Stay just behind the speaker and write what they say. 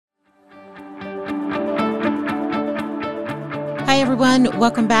everyone.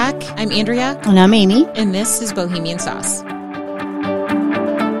 Welcome back. I'm Andrea. And I'm Amy. And this is Bohemian Sauce.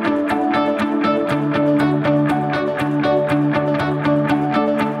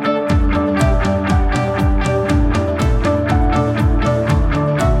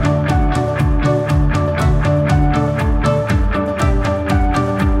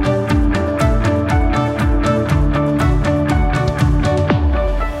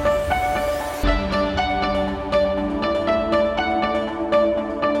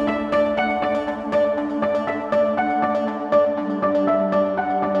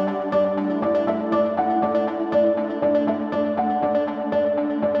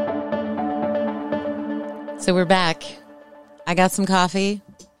 So we're back. I got some coffee,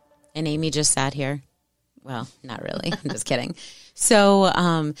 and Amy just sat here. Well, not really. I'm just kidding.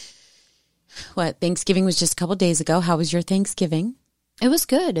 So, Thanksgiving was just a couple days ago. How was your Thanksgiving? It was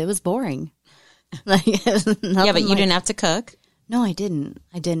good. It was boring. Yeah, but you didn't have to cook. No, I didn't.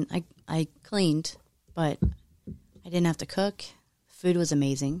 I cleaned, but I didn't have to cook. Food was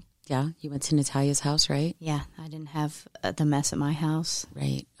amazing. Yeah, you went to Natalia's house, right? Yeah, I didn't have the mess at my house.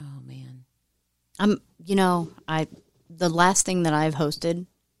 Right. Oh, man. The last thing that I've hosted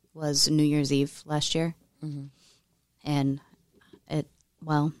was New Year's Eve last year. Mm-hmm. And I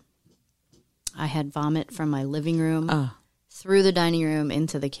had vomit from my living room through the dining room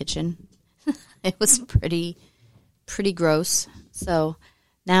into the kitchen. It was pretty gross. So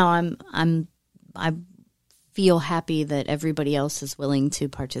now I feel happy that everybody else is willing to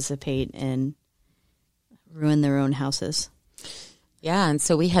participate and ruin their own houses. Yeah, and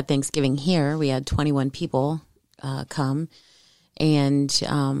so we had Thanksgiving here. We had 21 people come, and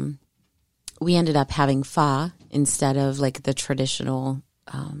we ended up having pho instead of like the traditional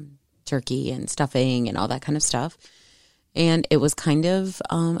turkey and stuffing and all that kind of stuff. And it was kind of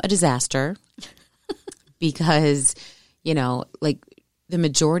a disaster because, like the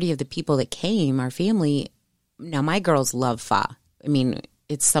majority of the people that came, our family, now my girls love pho. I mean,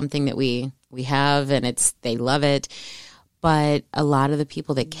 it's something that we have, and they love it. But a lot of the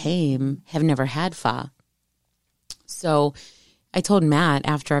people that came have never had pho. So I told Matt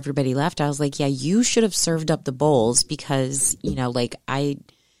after everybody left, I was like, yeah, you should have served up the bowls because,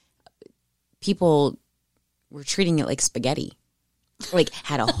 people were treating it like spaghetti. Like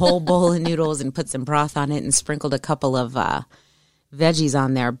had a whole bowl of noodles and put some broth on it and sprinkled a couple of veggies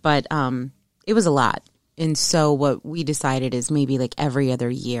on there. But it was a lot. And so what we decided is maybe like every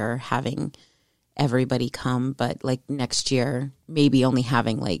other year having everybody come, but like next year, maybe only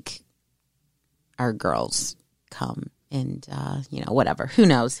having like our girls come and, whatever, who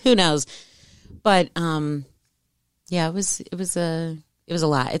knows. But, yeah, it was a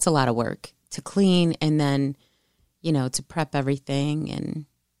lot. It's a lot of work to clean and then, to prep everything. And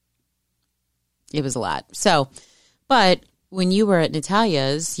it was a lot. So, but when you were at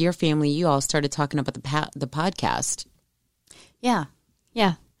Natalia's, your family, you all started talking about the podcast. Yeah.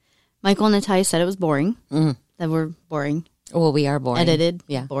 Yeah. Michael and Natalia said it was boring, that we're boring. Well, we are boring. Edited,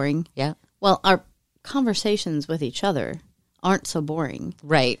 yeah. Boring. Yeah. Well, our conversations with each other aren't so boring.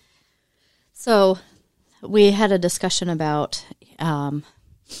 Right. So we had a discussion about, from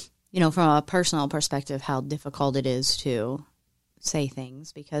a personal perspective, how difficult it is to say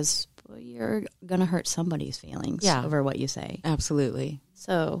things because you're going to hurt somebody's feelings over what you say. Absolutely.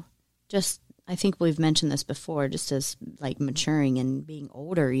 So I think we've mentioned this before, just as like maturing and being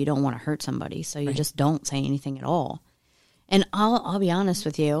older, you don't want to hurt somebody. So you just don't say anything at all. And I'll be honest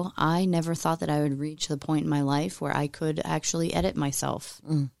with you. I never thought that I would reach the point in my life where I could actually edit myself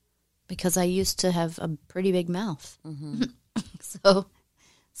because I used to have a pretty big mouth. Mm-hmm.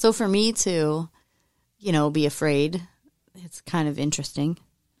 So for me to, be afraid, it's kind of interesting.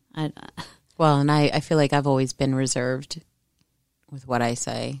 Well, and I feel like I've always been reserved with what I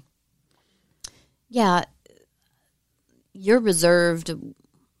say. Yeah, you're reserved.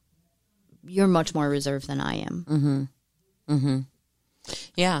 You're much more reserved than I am. Mm-hmm. Mm-hmm.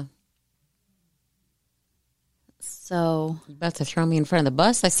 Yeah. So you're about to throw me in front of the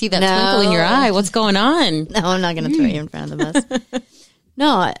bus? I see that twinkle in your eye. What's going on? No, I'm not going to throw you in front of the bus.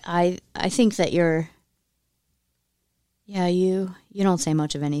 No, I think that you're. Yeah, you don't say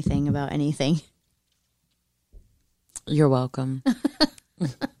much of anything about anything. You're welcome.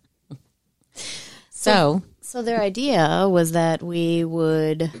 So their idea was that we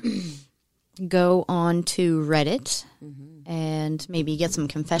would go on to Reddit and maybe get some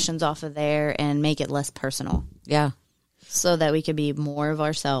confessions off of there and make it less personal. Yeah. So that we could be more of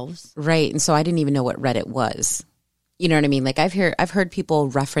ourselves. Right. And so I didn't even know what Reddit was. You know what I mean? Like I've heard people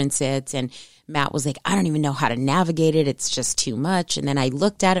reference it, and Matt was like, I don't even know how to navigate it. It's just too much. And then I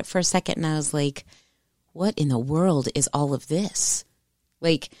looked at it for a second and I was like, what in the world is all of this?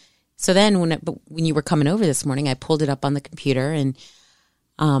 Like, so then when you were coming over this morning, I pulled it up on the computer and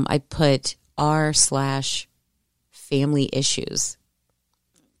I put r/family issues.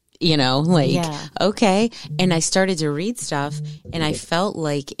 Okay. And I started to read stuff and I felt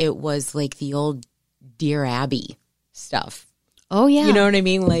like it was like the old Dear Abby stuff. Oh, yeah. You know what I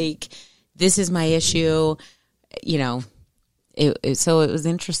mean? Like, this is my issue, so it was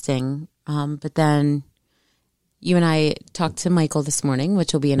interesting. But then you and I talked to Michael this morning,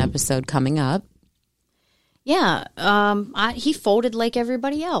 which will be an episode coming up. Yeah. He folded like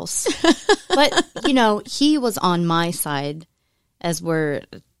everybody else. But, he was on my side as we're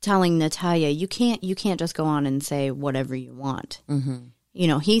telling Natalia, you can't just go on and say whatever you want.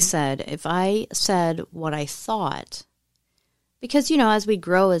 Mm-hmm. He said, if I said what I thought, because, as we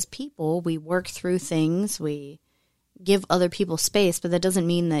grow as people, we work through things, we give other people space, but that doesn't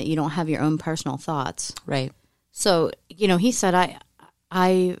mean that you don't have your own personal thoughts. Right. So, he said,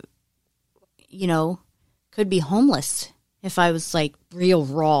 I could be homeless if I was like real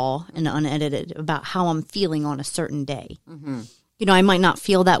raw and unedited about how I'm feeling on a certain day. Mm-hmm. I might not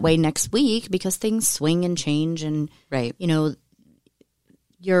feel that way next week because things swing and change and, right.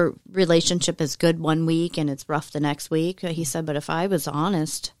 Your relationship is good one week and it's rough the next week. He said, but if I was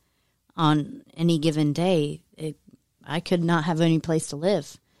honest on any given day, I could not have any place to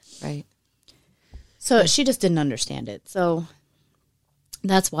live. Right. So she just didn't understand it. So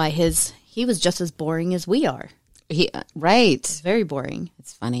that's why he was just as boring as we are. Right. It's very boring.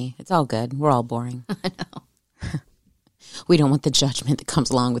 It's funny. It's all good. We're all boring. I know. We don't want the judgment that comes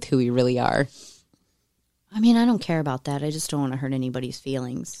along with who we really are. I mean, I don't care about that. I just don't want to hurt anybody's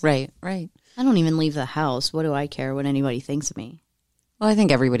feelings. Right, right. I don't even leave the house. What do I care what anybody thinks of me? Well, I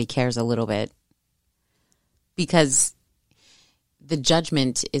think everybody cares a little bit because the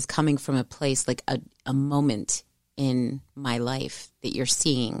judgment is coming from a place like a moment in my life that you're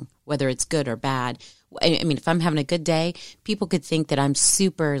seeing, whether it's good or bad. I mean, if I'm having a good day, people could think that I'm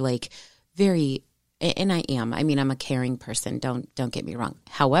super like very... And I am. I mean, I'm a caring person. Don't get me wrong.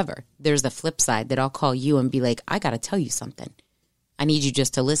 However, there's the flip side that I'll call you and be like, I got to tell you something. I need you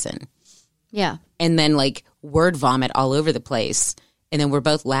just to listen. Yeah. And then like word vomit all over the place. And then we're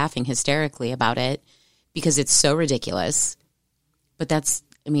both laughing hysterically about it because it's so ridiculous. But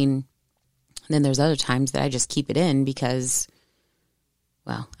then there's other times that I just keep it in because,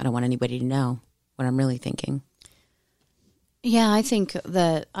 well, I don't want anybody to know what I'm really thinking. Yeah, I think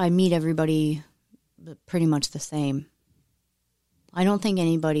that I meet everybody pretty much the same. I don't think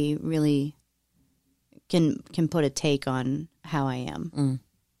anybody really can put a take on how I am. Mm.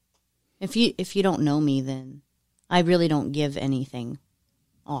 If you don't know me, then I really don't give anything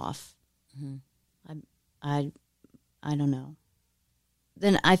off. Mm-hmm. I don't know.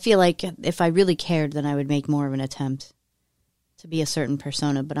 Then I feel like if I really cared, then I would make more of an attempt to be a certain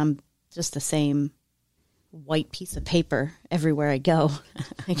persona. But I'm just the same white piece of paper everywhere I go.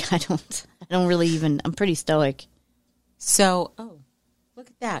 Like I don't really even, I'm pretty stoic. So, look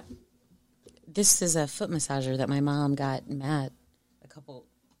at that. This is a foot massager that my mom got Matt a couple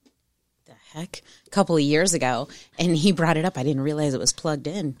of years ago, and he brought it up. I didn't realize it was plugged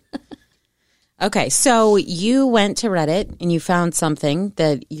in. Okay, so you went to Reddit and you found something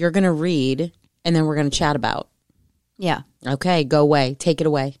that you're going to read and then we're going to chat about. Yeah. Okay, go away. Take it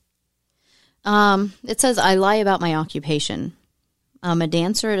away. It says, I lie about my occupation. I'm a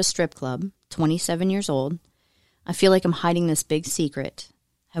dancer at a strip club, 27 years old. I feel like I'm hiding this big secret.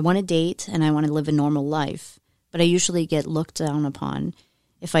 I want to date and I want to live a normal life, but I usually get looked down upon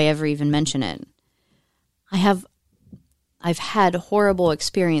if I ever even mention it. I've had horrible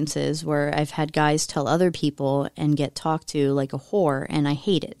experiences where I've had guys tell other people and get talked to like a whore, and I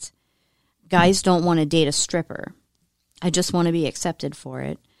hate it. Guys don't want to date a stripper. I just want to be accepted for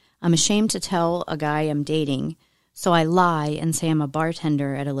it. I'm ashamed to tell a guy I'm dating, so I lie and say I'm a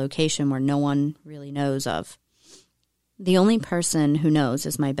bartender at a location where no one really knows of. The only person who knows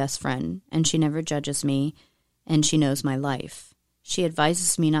is my best friend, and she never judges me, and she knows my life. She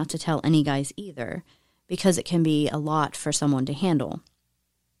advises me not to tell any guys either, because it can be a lot for someone to handle.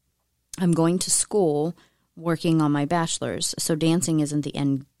 I'm going to school, working on my bachelor's, so dancing isn't the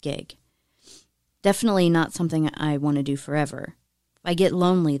end gig. Definitely not something I want to do forever. I get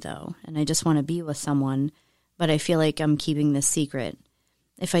lonely, though, and I just want to be with someone, but I feel like I'm keeping this secret.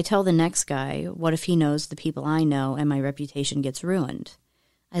 If I tell the next guy, what if he knows the people I know and my reputation gets ruined?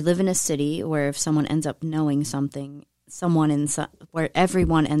 I live in a city where if someone ends up knowing where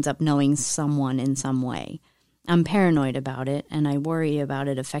everyone ends up knowing someone in some way. I'm paranoid about it, and I worry about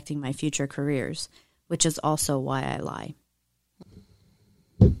it affecting my future careers, which is also why I lie.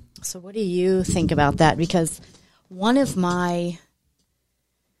 So what do you think about that? Because one of my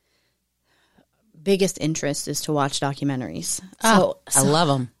biggest interests is to watch documentaries. I love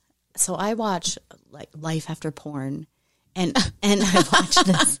them. So I watch like Life After Porn, and I watch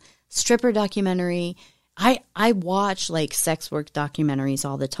this stripper documentary. I watch like sex work documentaries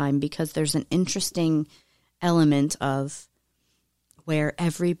all the time because there's an interesting element of where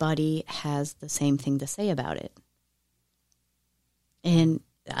everybody has the same thing to say about it. And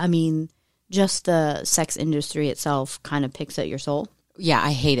I mean, just the sex industry itself kind of picks at your soul. Yeah,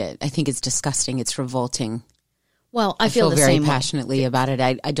 I hate it. I think it's disgusting. It's revolting. Well, I feel the very same passionately about it.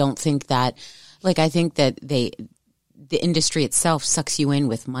 I don't think that, like, I think that the industry itself sucks you in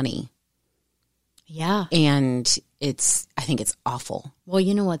with money. Yeah. And I think it's awful. Well,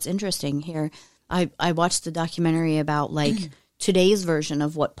 you know what's interesting here? I watched the documentary about like today's version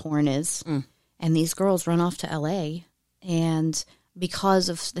of what porn is. And these girls run off to LA, and because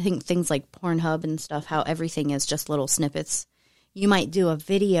of things like Pornhub and stuff, how everything is just little snippets, you might do a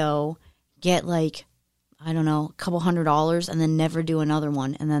video, get like, I don't know, a couple $100, and then never do another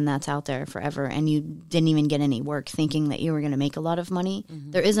one. And then that's out there forever. And you didn't even get any work thinking that you were going to make a lot of money.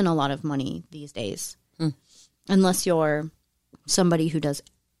 There isn't a lot of money these days unless you're somebody who does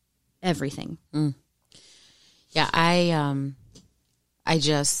everything. Yeah, I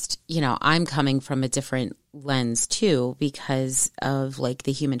just, I'm coming from a different lens too because of like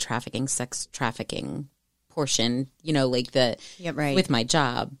the human trafficking, sex trafficking portion, like with my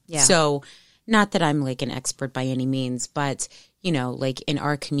job. Yeah. So not that I'm like an expert by any means, but, like in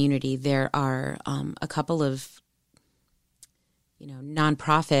our community, there are a couple of,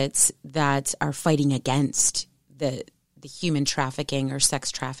 nonprofits that are fighting against the human trafficking or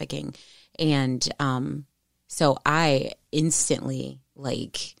sex trafficking. And so I instantly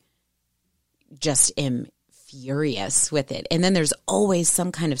like just am furious with it. And then there's always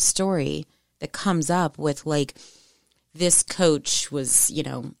some kind of story that comes up with like, this coach was,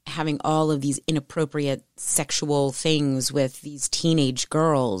 having all of these inappropriate sexual things with these teenage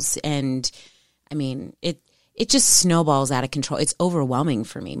girls. And I mean, it just snowballs out of control. It's overwhelming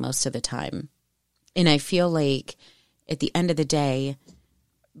for me most of the time. And I feel like at the end of the day,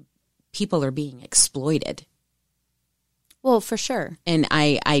 people are being exploited. Well, for sure. And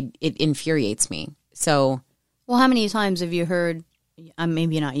it infuriates me. So, well, how many times have you heard,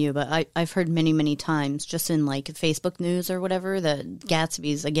 maybe not you, but I've heard many, many times just in like Facebook news or whatever that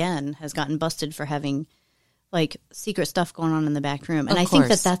Gatsby's again has gotten busted for having like secret stuff going on in the back room. And I think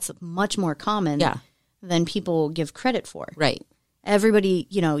that that's much more common than people give credit for. Right. Everybody,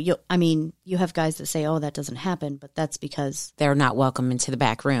 you have guys that say, oh, that doesn't happen, but that's because they're not welcome into the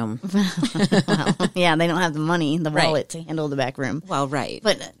back room. Well, yeah, they don't have the money, the wallet to handle the back room. Well, right.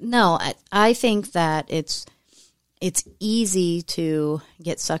 But no, I think that it's easy to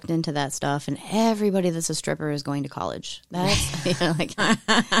get sucked into that stuff, and everybody that's a stripper is going to college. That's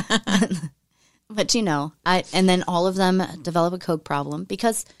but and then all of them develop a coke problem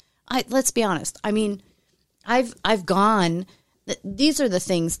because let's be honest. I mean, I've gone. These are the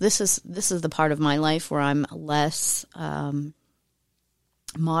things. This is the part of my life where I'm less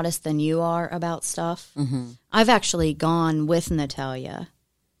modest than you are about stuff. Mm-hmm. I've actually gone with Natalia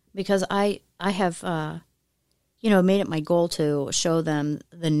because I have made it my goal to show them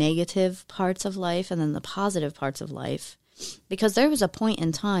the negative parts of life and then the positive parts of life. Because there was a point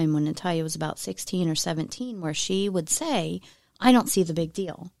in time when Natalia was about 16 or 17 where she would say, I don't see the big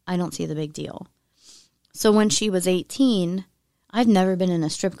deal. I don't see the big deal. So when she was 18, I've never been in a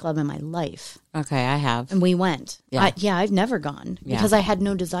strip club in my life. Okay, I have. And we went. Yeah, I've never gone because I had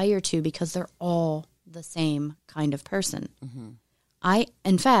no desire to because they're all the same kind of person. Mm-hmm.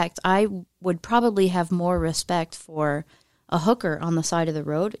 In fact, I would probably have more respect for a hooker on the side of the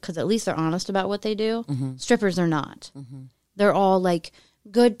road because at least they're honest about what they do. Mm-hmm. Strippers are not. Mm-hmm. They're all like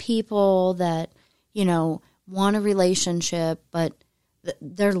good people that, want a relationship, but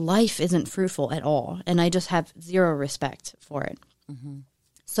their life isn't fruitful at all. And I just have zero respect for it. Mm-hmm.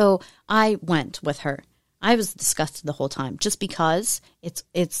 So I went with her. I was disgusted the whole time just because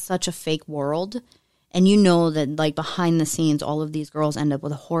it's such a fake world. And that like behind the scenes, all of these girls end up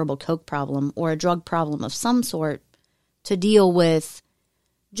with a horrible coke problem or a drug problem of some sort to deal with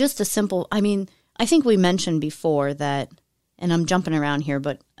just a simple, I think we mentioned before that, and I'm jumping around here,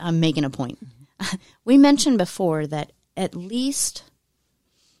 but I'm making a point. Mm-hmm. We mentioned before that at least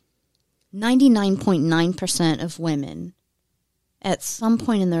 99.9% of women at some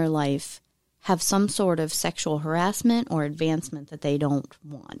point in their life have some sort of sexual harassment or advancement that they don't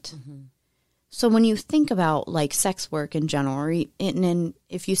want. Mm-hmm. So when you think about like sex work in general, and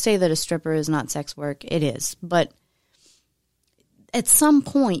if you say that a stripper is not sex work, it is. But at some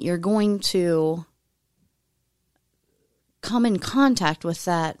point you're going to come in contact with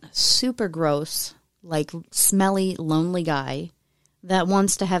that super gross, like smelly, lonely guy that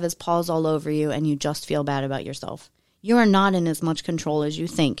wants to have his paws all over you and you just feel bad about yourself. You are not in as much control as you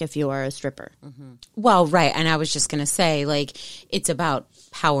think if you are a stripper. Mm-hmm. Well, right. And I was just going to say, like, it's about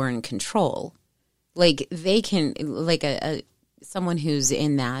power and control. Like, they can, like, someone who's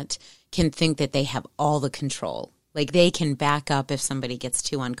in that can think that they have all the control. Like, they can back up if somebody gets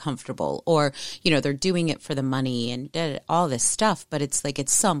too uncomfortable, or, you know, they're doing it for the money and all this stuff. But it's like, at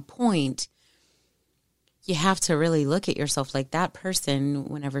some point, you have to really look at yourself. Like, that person,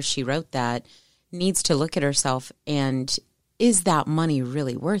 whenever she wrote that, needs to look at herself and, is that money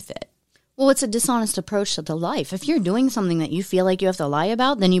really worth it? Well, it's a dishonest approach to life. If you're doing something that you feel like you have to lie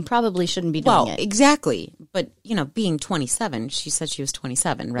about, then you probably shouldn't be doing it. Exactly. But, you know, being 27, she said she was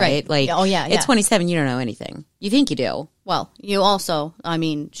 27, right? Like, oh, yeah. At 27, you don't know anything. You think you do. Well, you also, I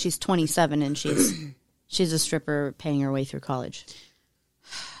mean, she's 27 and she's a stripper paying her way through college.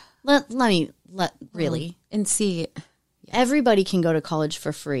 Really. And see. Everybody can go to college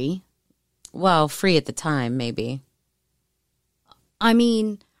for free. Well, free at the time, maybe. I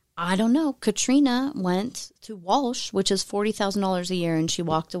mean, I don't know. Katrina went to Walsh, which is $40,000 a year, and she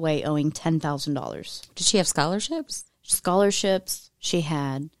walked away owing $10,000. Did she have scholarships? Scholarships. She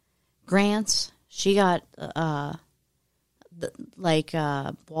had grants. She got,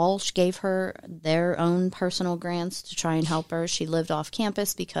 Walsh gave her their own personal grants to try and help her. She lived off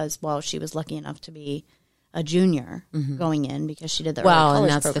campus because, well, she was lucky enough to be a junior going in because she did the early college and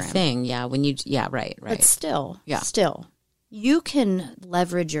that's program. the thing. Yeah, right. But still, you can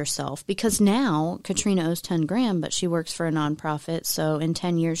leverage yourself because now Katrina owes $10,000, but she works for a nonprofit. So in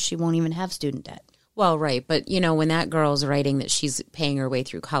 10 years, she won't even have student debt. Well, right. But, you know, when that girl's writing that she's paying her way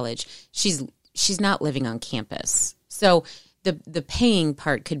through college, she's not living on campus. So the paying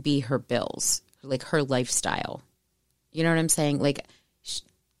part could be her bills, like her lifestyle. You know what I'm saying? Like,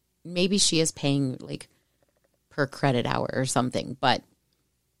 maybe she is paying, like, per credit hour or something, but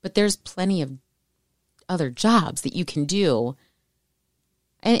there's plenty of other jobs that you can do.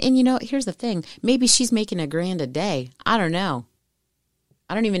 And you know, here's the thing. Maybe she's making $1,000 a day. I don't know.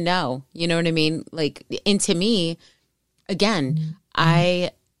 I don't even know. You know what I mean? Like, and to me, again,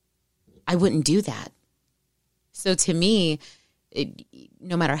 I wouldn't do that. So to me,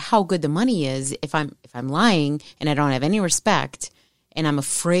 no matter how good the money is, if I'm lying and I don't have any respect and I'm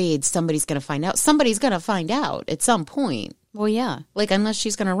afraid somebody's going to find out at some point. Well, yeah. Like, unless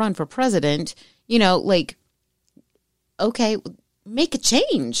she's going to run for president, you know, like, okay, make a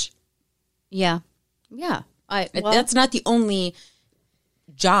change. Yeah. Yeah. That's not the only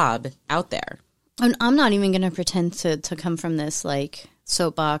job out there. And I'm not even going to pretend to come from this, like,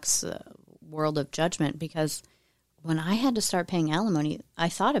 soapbox world of judgment, because when I had to start paying alimony, I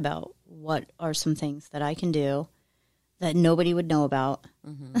thought about what are some things that I can do that nobody would know about,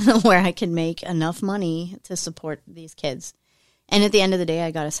 where I can make enough money to support these kids. And at the end of the day, I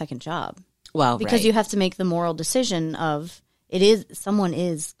got a second job. Well, because you have to make the moral decision of someone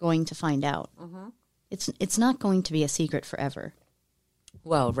is going to find out. It's not going to be a secret forever.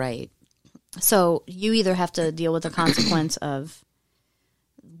 Well, right. So you either have to deal with the consequence of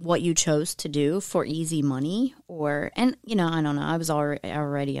what you chose to do for easy money, and you know, I don't know. I was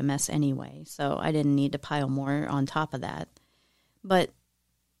already a mess anyway, so I didn't need to pile more on top of that. But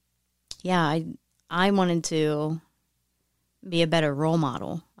yeah, I wanted to be a better role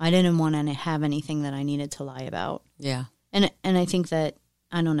model. I didn't want to have anything that I needed to lie about. Yeah. And I think that,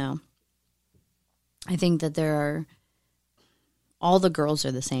 I don't know. I think that all the girls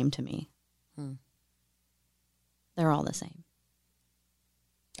are the same to me. They're all the same.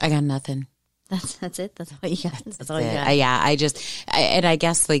 I got nothing. That's it? That's all you got? That's all you got? I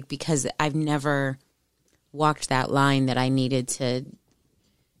guess, like, because I've never walked that line that I needed to,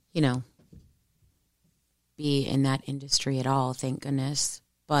 you know, be in that industry at all, thank goodness.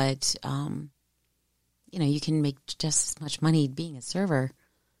 But, you know, you can make just as much money being a server.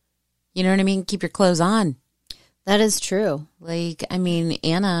 You know what I mean? Keep your clothes on. That is true. Like, I mean,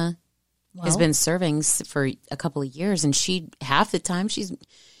 Anna has been serving for a couple of years, and half the time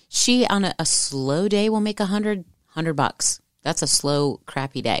she on a slow day will make $100. That's a slow,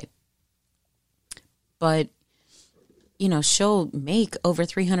 crappy day. But, you know, she'll make over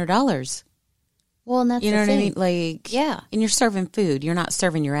 $300. Well, and that's you know the what thing. I mean? Like, yeah. And you're serving food. You're not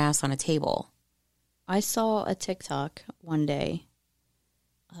serving your ass on a table. I saw a TikTok one day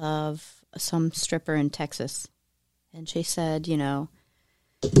of some stripper in Texas, and she said, you know,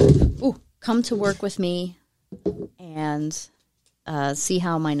 come to work with me and see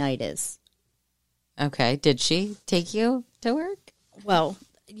how my night is. Okay. Did she take you to work? Well,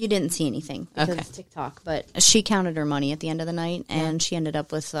 you didn't see anything because it's TikTok, but she counted her money at the end of the night, and she ended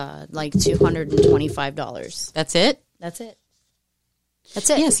up with like $225. That's it? That's it. That's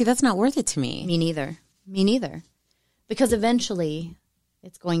it. Yeah, see, that's not worth it to me. Me neither. Me neither. Because eventually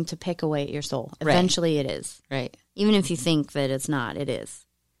it's going to pick away at your soul. Eventually it is. Right. Even if you think that it's not, it is.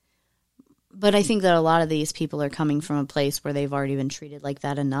 But I think that a lot of these people are coming from a place where they've already been treated like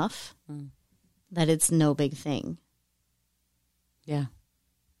that enough that it's no big thing. Yeah.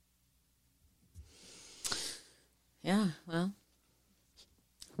 Yeah, well.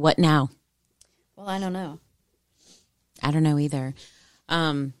 What now? Well, I don't know. I don't know either.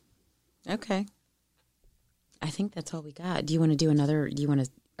 Okay. I think that's all we got. Do you want to do another?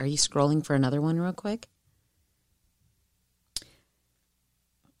 Are you scrolling for another one real quick?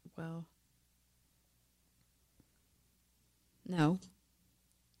 Well, no.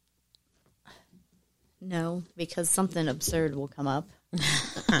 No, because something absurd will come up.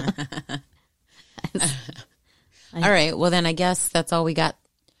 All right. Well, then I guess that's all we got.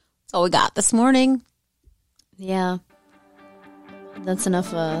 That's all we got this morning. Yeah. That's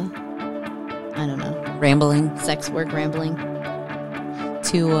enough, I don't know. Rambling. Sex work rambling.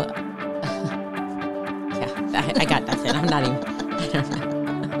 Yeah, I got nothing. I'm not even. I don't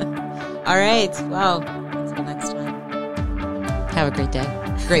know. All right. Well, until next time. Have a great day.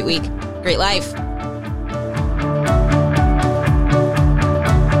 Great week. Great life.